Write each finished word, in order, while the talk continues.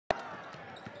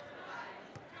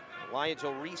Lions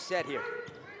will reset here.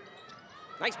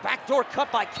 Nice backdoor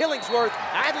cut by Killingsworth.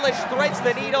 Adlish threads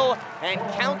the needle and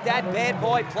count that bad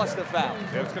boy plus the foul.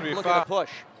 Yeah, it's going to be a Look foul. at the push.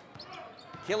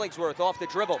 Killingsworth off the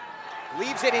dribble.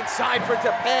 Leaves it inside for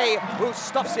Tepay, who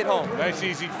stuffs it home. Nice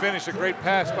easy finish, a great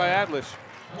pass by Adlish.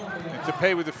 And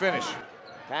Tepay with the finish.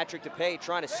 Patrick Tepay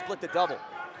trying to split the double.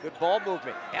 Good ball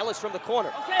movement. Ellis from the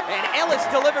corner. And Ellis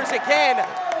delivers again.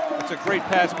 That's a great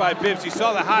pass by Bibbs. He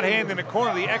saw the hot hand in the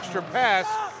corner, the extra pass.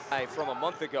 From a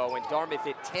month ago when Dartmouth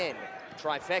hit 10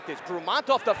 trifectas. Brumont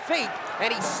off the fake,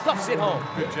 and he stuffs it home.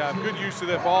 Good job, good use of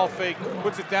that ball fake.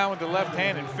 Puts it down with the left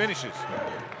hand and finishes.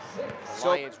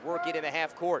 Lions work it in the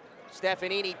half court.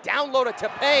 Stefanini down low to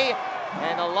Tepay,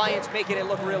 and the Lions making it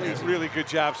look real easy. Really good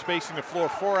job spacing the floor.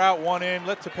 4 out, 1 in.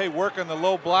 Let Tepay work on the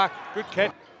low block. Good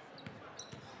catch.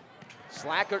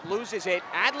 Slackert loses it.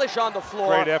 Adlish on the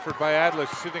floor. Great effort by Adlish.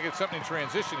 See if they get something in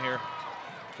transition here.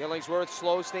 Killingsworth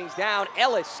slows things down.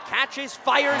 Ellis catches,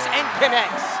 fires, and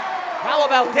connects. How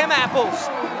about them apples?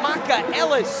 Maka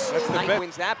Ellis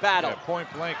wins that battle. Yeah,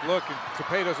 point blank look, and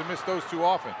Tepay doesn't miss those too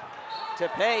often.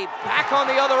 Tepay back on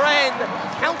the other end.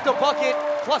 Count the bucket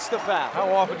plus the foul. How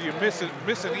often do you miss an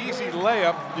easy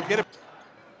layup? You get it.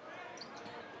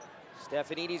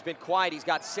 Stefanini's been quiet. He's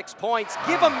got 6 points.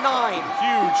 Give him 9.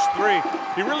 Huge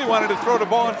 3. He really wanted to throw the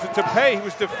ball into Tepay. He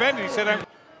was defending. He said,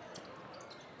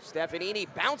 Stefanini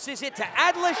bounces it to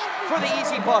Adlish for the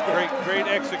easy bucket. Great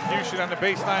execution on the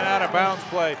baseline out of bounds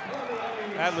play.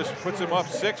 Adlish puts him up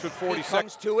 6 with 40 he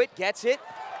seconds. Comes to it, gets it,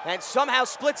 and somehow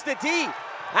splits the D.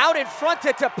 Out in front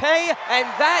to Tepay, and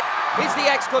that is the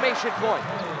exclamation point.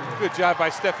 Good job by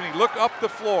Stephanie. Look up the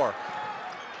floor.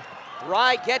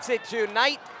 Rye gets it to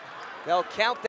Knight. They'll count that.